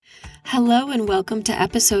Hello and welcome to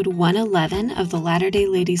episode 111 of the Latter-day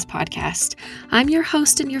Ladies podcast. I'm your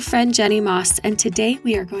host and your friend Jenny Moss, and today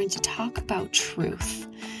we are going to talk about truth.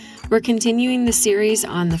 We're continuing the series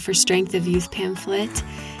on the For Strength of Youth pamphlet,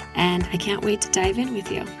 and I can't wait to dive in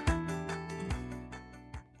with you.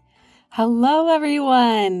 Hello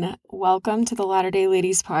everyone! Welcome to the Latter-day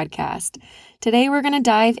Ladies podcast. Today we're going to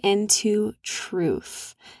dive into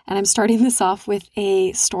truth. And I'm starting this off with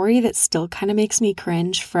a story that still kind of makes me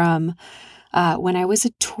cringe from when I was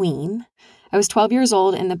a tween. I was 12 years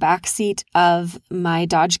old in the backseat of my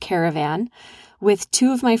Dodge Caravan with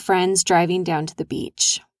two of my friends driving down to the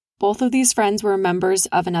beach. Both of these friends were members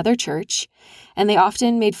of another church, and they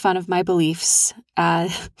often made fun of my beliefs.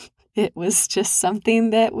 It was just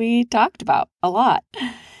something that we talked about a lot.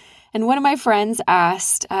 And one of my friends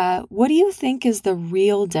asked, what do you think is the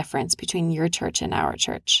real difference between your church and our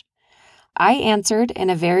church? I answered in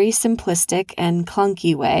a very simplistic and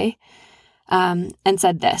clunky way and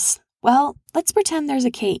said this, well, let's pretend there's a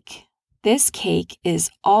cake. This cake is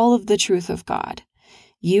all of the truth of God.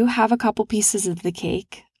 You have a couple pieces of the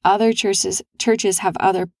cake. Other churches have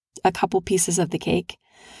a couple pieces of the cake.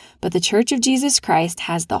 But the Church of Jesus Christ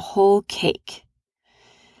has the whole cake.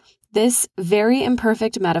 This very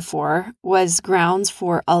imperfect metaphor was grounds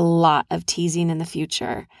for a lot of teasing in the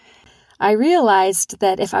future. I realized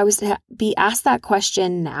that if I was to be asked that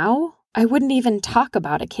question now, I wouldn't even talk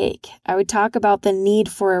about a cake. I would talk about the need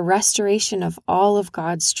for a restoration of all of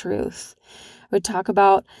God's truth. I would talk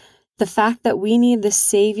about the fact that we need the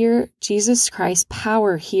Savior, Jesus Christ's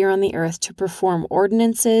power here on the earth to perform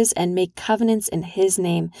ordinances and make covenants in His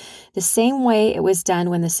name, the same way it was done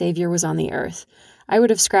when the Savior was on the earth. I would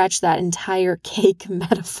have scratched that entire cake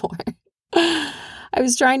metaphor. I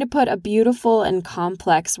was trying to put a beautiful and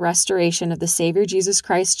complex restoration of the Savior Jesus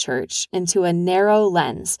Christ Church into a narrow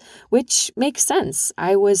lens, which makes sense.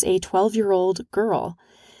 I was a 12-year-old girl.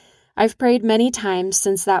 I've prayed many times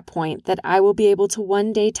since that point that I will be able to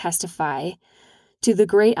one day testify to the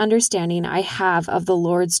great understanding I have of the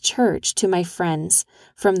Lord's church to my friends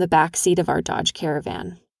from the backseat of our Dodge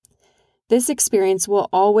Caravan. This experience will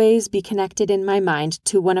always be connected in my mind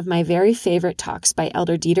to one of my very favorite talks by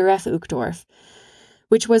Elder Dieter F. Uchtdorf,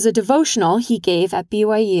 which was a devotional he gave at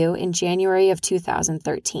BYU in January of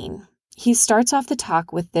 2013. He starts off the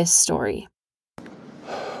talk with this story.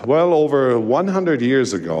 Well, over 100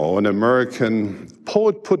 years ago, an American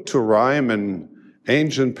poet put to rhyme an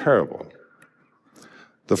ancient parable.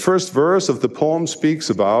 The first verse of the poem speaks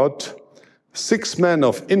about 6 men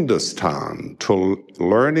of Industan, to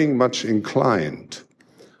learning much inclined,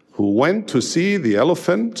 who went to see the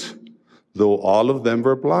elephant, though all of them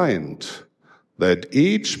were blind, that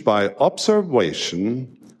each by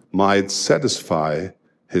observation might satisfy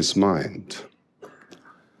his mind.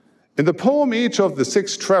 In the poem, each of the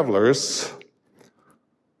 6 travelers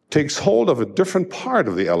takes hold of a different part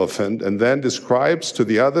of the elephant and then describes to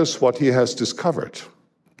the others what he has discovered.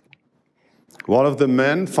 One of the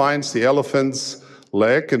men finds the elephant's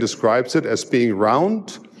leg and describes it as being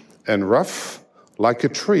round and rough like a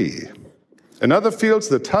tree. Another feels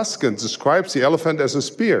the tusk and describes the elephant as a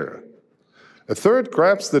spear. A third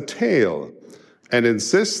grabs the tail and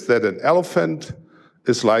insists that an elephant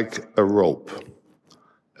is like a rope.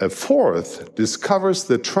 A fourth discovers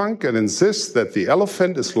the trunk and insists that the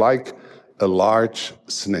elephant is like a large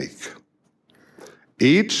snake.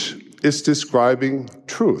 Each is describing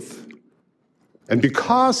truth. And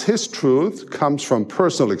because his truth comes from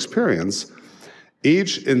personal experience,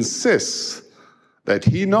 each insists that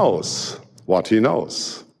he knows what he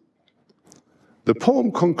knows. The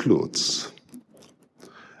poem concludes,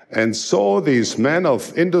 and so these men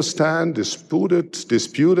of Industan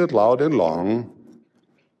disputed loud and long,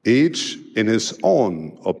 each in his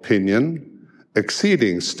own opinion,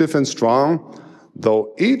 exceeding stiff and strong,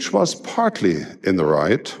 though each was partly in the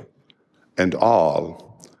right, and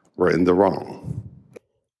all were in the wrong.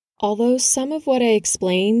 Although some of what I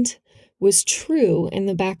explained was true in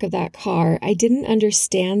the back of that car, I didn't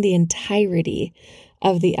understand the entirety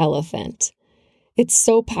of the elephant. It's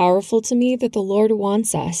so powerful to me that the Lord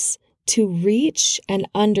wants us to reach and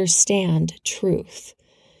understand truth.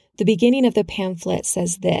 The beginning of the pamphlet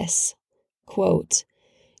says this, quote,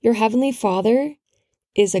 "Your heavenly Father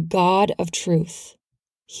is a God of truth.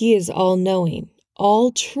 He is all-knowing.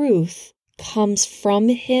 All truth comes from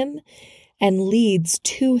Him and leads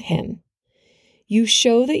to Him. You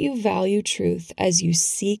show that you value truth as you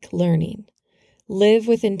seek learning. Live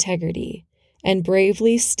with integrity and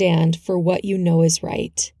bravely stand for what you know is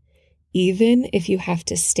right, even if you have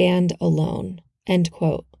to stand alone." End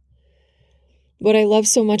quote. What I love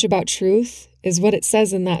so much about truth is what it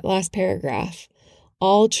says in that last paragraph.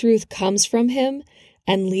 All truth comes from him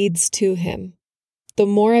and leads to him. The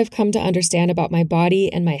more I've come to understand about my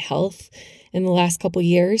body and my health in the last couple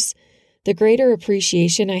years, the greater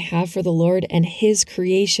appreciation I have for the Lord and his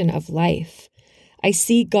creation of life. I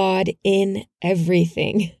see God in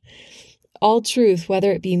everything. All truth,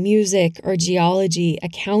 whether it be music or geology,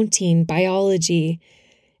 accounting, biology,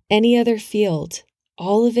 any other field,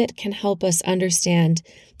 all of it can help us understand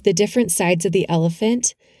the different sides of the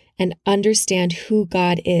elephant and understand who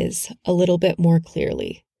God is a little bit more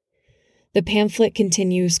clearly. The pamphlet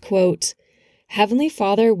continues, quote, Heavenly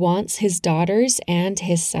Father wants his daughters and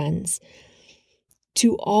his sons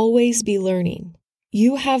to always be learning.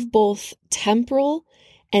 You have both temporal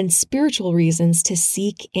and spiritual reasons to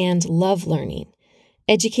seek and love learning.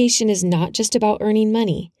 Education is not just about earning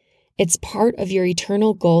money. It's part of your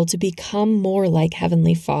eternal goal to become more like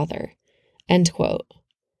Heavenly Father. End quote.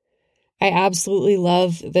 I absolutely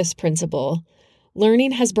love this principle.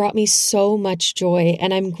 Learning has brought me so much joy,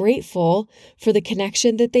 and I'm grateful for the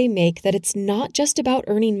connection that they make that it's not just about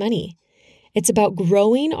earning money. It's about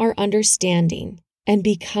growing our understanding and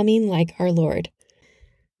becoming like our Lord.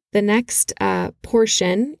 The next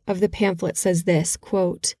portion of the pamphlet says this,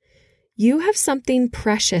 quote, You have something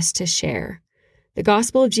precious to share. The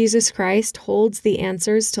gospel of Jesus Christ holds the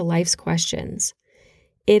answers to life's questions.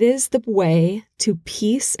 It is the way to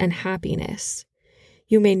peace and happiness.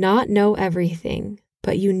 You may not know everything,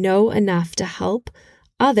 but you know enough to help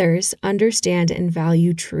others understand and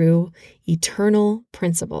value true, eternal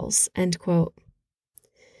principles. End quote.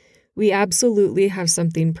 We absolutely have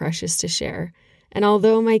something precious to share. And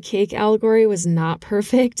although my cake allegory was not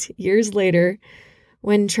perfect, years later,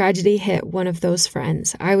 when tragedy hit one of those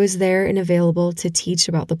friends, I was there and available to teach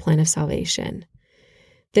about the plan of salvation.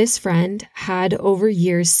 This friend had over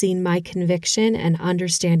years seen my conviction and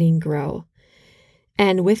understanding grow.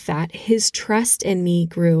 And with that, his trust in me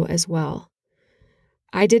grew as well.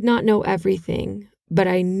 I did not know everything, but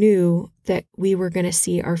I knew that we were going to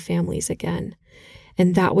see our families again.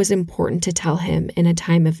 And that was important to tell him in a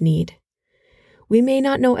time of need. We may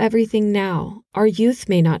not know everything now. Our youth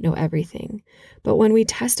may not know everything. But when we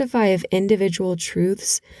testify of individual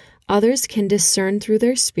truths, others can discern through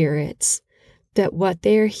their spirits that what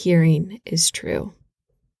they are hearing is true.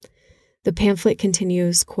 The pamphlet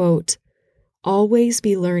continues, quote, Always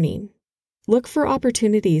be learning. Look for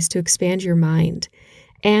opportunities to expand your mind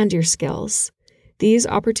and your skills. These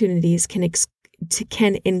opportunities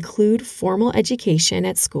can include formal education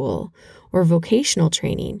at school or vocational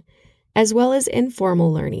training, as well as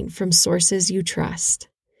informal learning from sources you trust.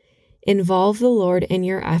 Involve the Lord in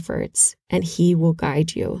your efforts, and he will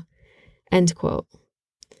guide you. End quote.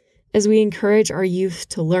 As we encourage our youth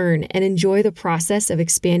to learn and enjoy the process of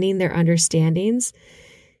expanding their understandings,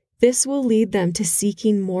 this will lead them to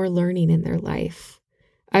seeking more learning in their life.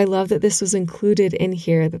 I love that this was included in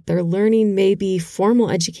here, that their learning may be formal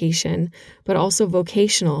education, but also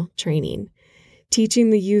vocational training.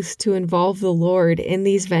 Teaching the youth to involve the Lord in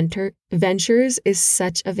these ventures is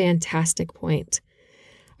such a fantastic point.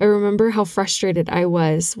 I remember how frustrated I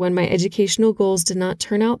was when my educational goals did not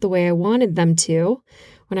turn out the way I wanted them to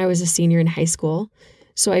when I was a senior in high school.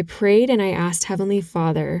 So I prayed and I asked Heavenly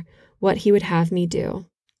Father what he would have me do.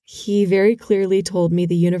 He very clearly told me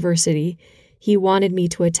the university he wanted me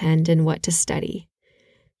to attend and what to study.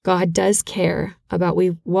 God does care about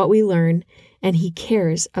what we learn, and he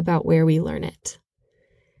cares about where we learn it.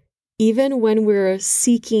 Even when we're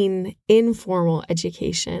seeking informal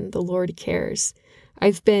education, the Lord cares.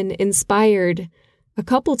 I've been inspired a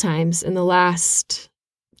couple times in the last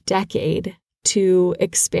decade to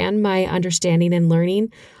expand my understanding and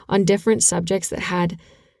learning on different subjects that had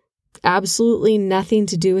absolutely nothing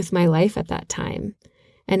to do with my life at that time.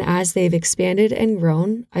 And as they've expanded and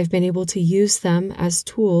grown, I've been able to use them as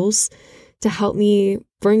tools to help me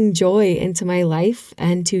bring joy into my life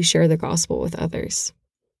and to share the gospel with others.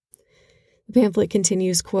 The pamphlet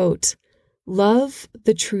continues, quote, Love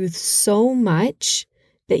the truth so much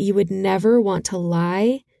that you would never want to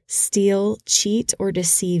lie, steal, cheat, or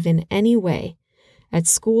deceive in any way, at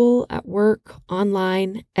school, at work,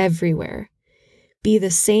 online, everywhere. Be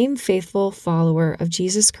the same faithful follower of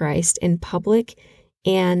Jesus Christ in public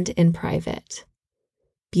and in private.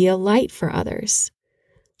 Be a light for others.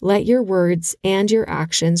 Let your words and your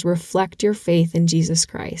actions reflect your faith in Jesus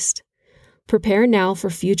Christ. Prepare now for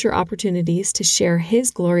future opportunities to share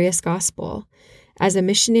his glorious gospel as a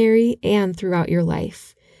missionary and throughout your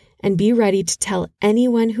life, and be ready to tell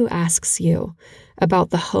anyone who asks you about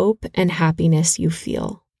the hope and happiness you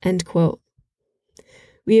feel. End quote.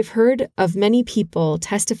 We have heard of many people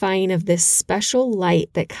testifying of this special light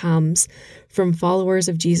that comes from followers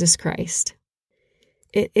of Jesus Christ.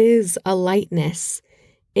 It is a lightness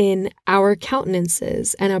in our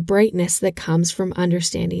countenances and a brightness that comes from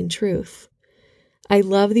understanding truth. I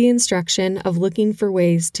love the instruction of looking for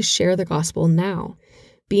ways to share the gospel now.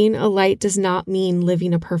 Being a light does not mean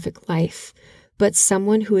living a perfect life, but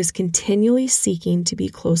someone who is continually seeking to be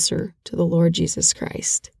closer to the Lord Jesus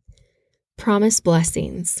Christ. Promise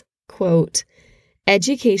blessings. Quote,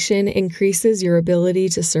 education increases your ability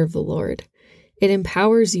to serve the Lord. It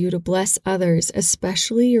empowers you to bless others,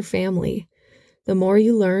 especially your family. The more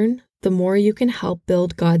you learn, the more you can help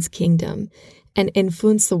build God's kingdom and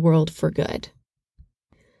influence the world for good.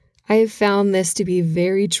 I have found this to be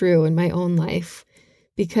very true in my own life.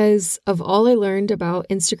 Because of all I learned about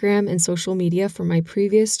Instagram and social media from my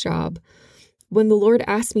previous job, when the Lord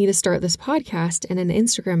asked me to start this podcast and an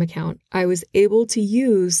Instagram account, I was able to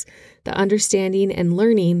use the understanding and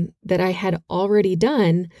learning that I had already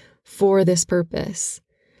done for this purpose.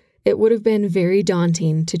 It would have been very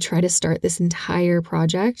daunting to try to start this entire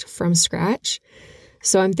project from scratch.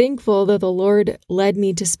 So I'm thankful that the Lord led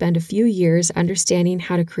me to spend a few years understanding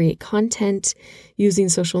how to create content, using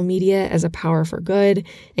social media as a power for good,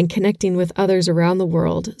 and connecting with others around the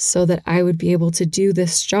world so that I would be able to do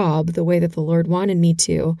this job the way that the Lord wanted me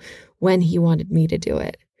to when He wanted me to do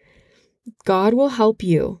it. God will help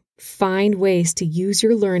you find ways to use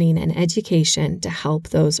your learning and education to help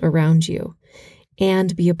those around you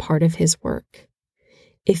and be a part of His work.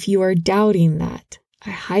 If you are doubting that, I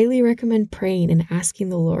highly recommend praying and asking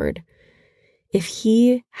the Lord if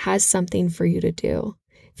He has something for you to do,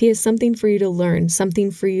 if He has something for you to learn, something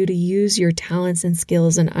for you to use your talents and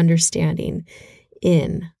skills and understanding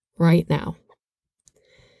in right now.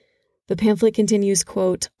 The pamphlet continues,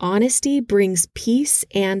 quote, honesty brings peace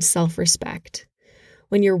and self-respect.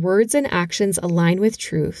 When your words and actions align with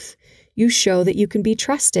truth, you show that you can be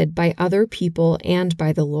trusted by other people and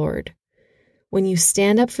by the Lord. When you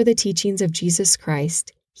stand up for the teachings of Jesus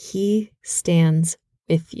Christ, He stands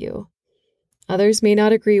with you. Others may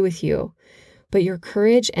not agree with you, but your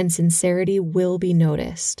courage and sincerity will be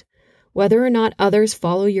noticed. Whether or not others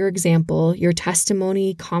follow your example, your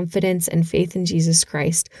testimony, confidence, and faith in Jesus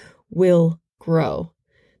Christ will grow.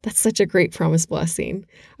 That's such a great promised blessing.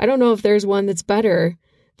 I don't know if there's one that's better,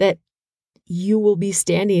 that you will be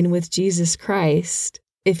standing with Jesus Christ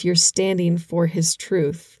if you're standing for His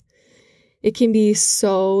truth. It can be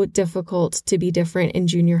so difficult to be different in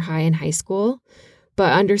junior high and high school,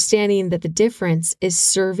 but understanding that the difference is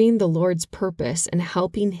serving the Lord's purpose and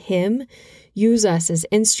helping Him use us as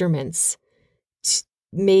instruments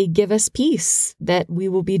may give us peace that we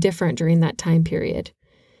will be different during that time period.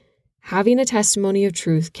 Having a testimony of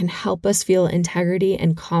truth can help us feel integrity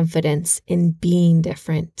and confidence in being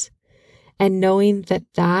different and knowing that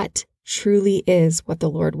that truly is what the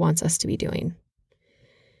Lord wants us to be doing.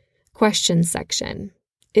 Questions section.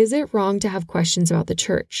 Is it wrong to have questions about the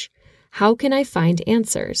church? How can I find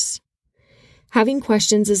answers? Having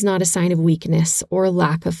questions is not a sign of weakness or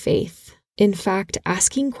lack of faith. In fact,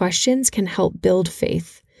 asking questions can help build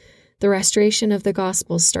faith. The restoration of the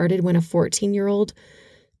gospel started when a 14-year-old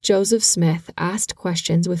Joseph Smith asked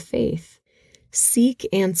questions with faith. Seek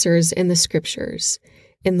answers in the scriptures,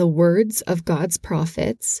 in the words of God's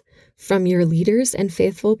prophets, from your leaders and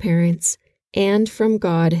faithful parents, and from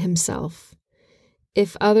God Himself.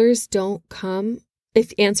 If answers don't come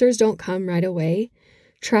right away,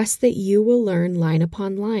 trust that you will learn line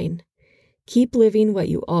upon line. Keep living what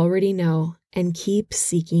you already know and keep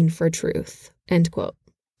seeking for truth. End quote.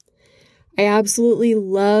 I absolutely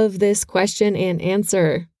love this question and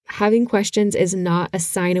answer. Having questions is not a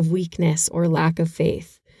sign of weakness or lack of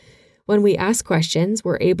faith. When we ask questions,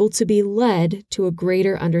 we're able to be led to a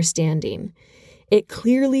greater understanding. It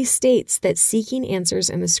clearly states that seeking answers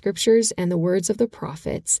in the scriptures and the words of the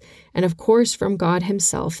prophets, and of course from God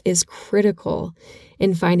Himself, is critical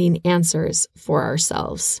in finding answers for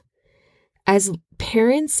ourselves. As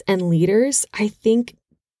parents and leaders, I think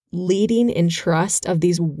leading in trust of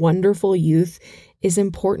these wonderful youth is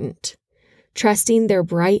important. Trusting their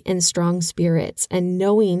bright and strong spirits and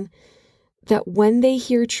knowing that when they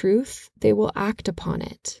hear truth, they will act upon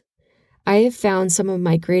it. I have found some of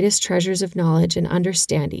my greatest treasures of knowledge and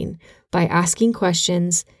understanding by asking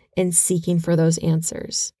questions and seeking for those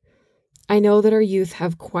answers. I know that our youth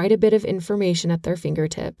have quite a bit of information at their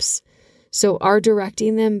fingertips, so our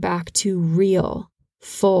directing them back to real,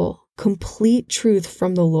 full, complete truth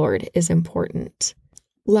from the Lord is important.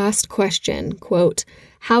 Last question, quote,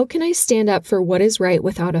 how can I stand up for what is right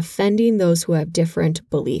without offending those who have different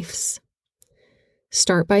beliefs?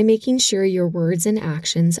 Start by making sure your words and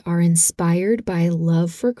actions are inspired by love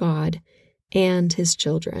for God and His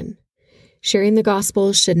children. Sharing the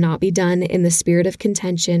gospel should not be done in the spirit of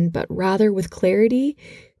contention, but rather with clarity,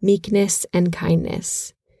 meekness, and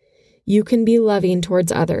kindness. You can be loving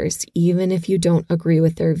towards others, even if you don't agree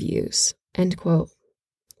with their views." End quote.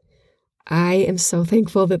 I am so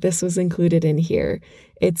thankful that this was included in here.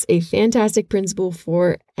 It's a fantastic principle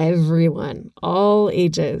for everyone, all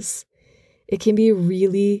ages. It can be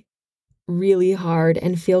really, really hard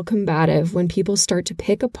and feel combative when people start to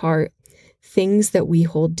pick apart things that we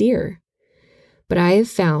hold dear. But I have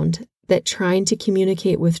found that trying to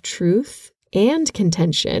communicate with truth and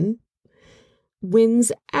contention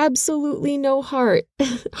wins absolutely no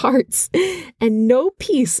hearts, and no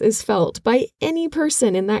peace is felt by any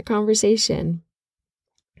person in that conversation.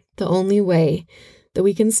 The only way that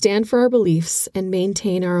we can stand for our beliefs and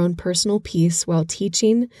maintain our own personal peace while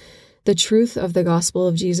teaching the truth of the gospel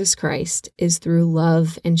of Jesus Christ is through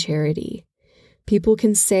love and charity. People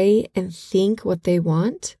can say and think what they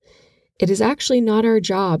want. It is actually not our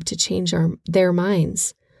job to change their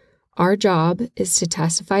minds. Our job is to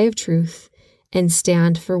testify of truth and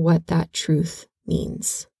stand for what that truth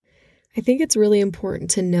means. I think it's really important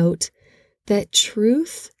to note that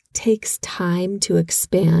truth takes time to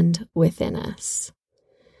expand within us.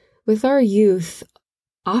 With our youth,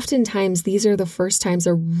 oftentimes these are the first times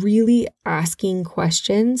they're really asking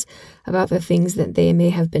questions about the things that they may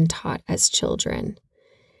have been taught as children.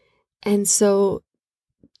 And so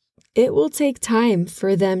it will take time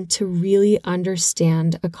for them to really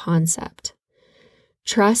understand a concept.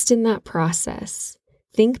 Trust in that process.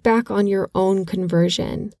 Think back on your own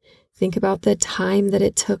conversion. Think about the time that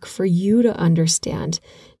it took for you to understand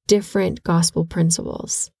different gospel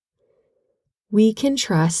principles. We can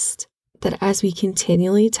trust that as we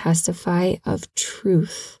continually testify of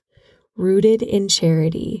truth rooted in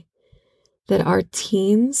charity, that our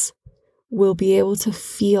teens will be able to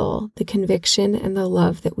feel the conviction and the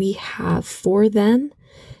love that we have for them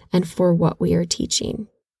and for what we are teaching.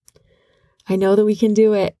 I know that we can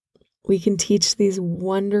do it. We can teach these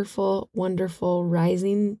wonderful, wonderful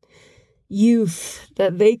rising youth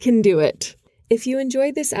that they can do it. If you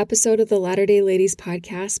enjoyed this episode of the Latter-day Ladies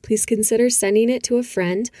podcast, please consider sending it to a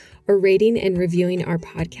friend or rating and reviewing our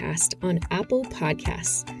podcast on Apple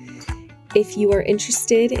Podcasts. If you are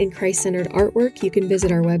interested in Christ-centered artwork, you can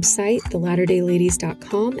visit our website,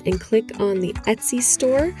 thelatterdayLadies.com, and click on the Etsy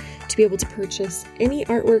store to be able to purchase any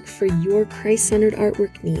artwork for your Christ-centered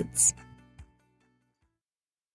artwork needs.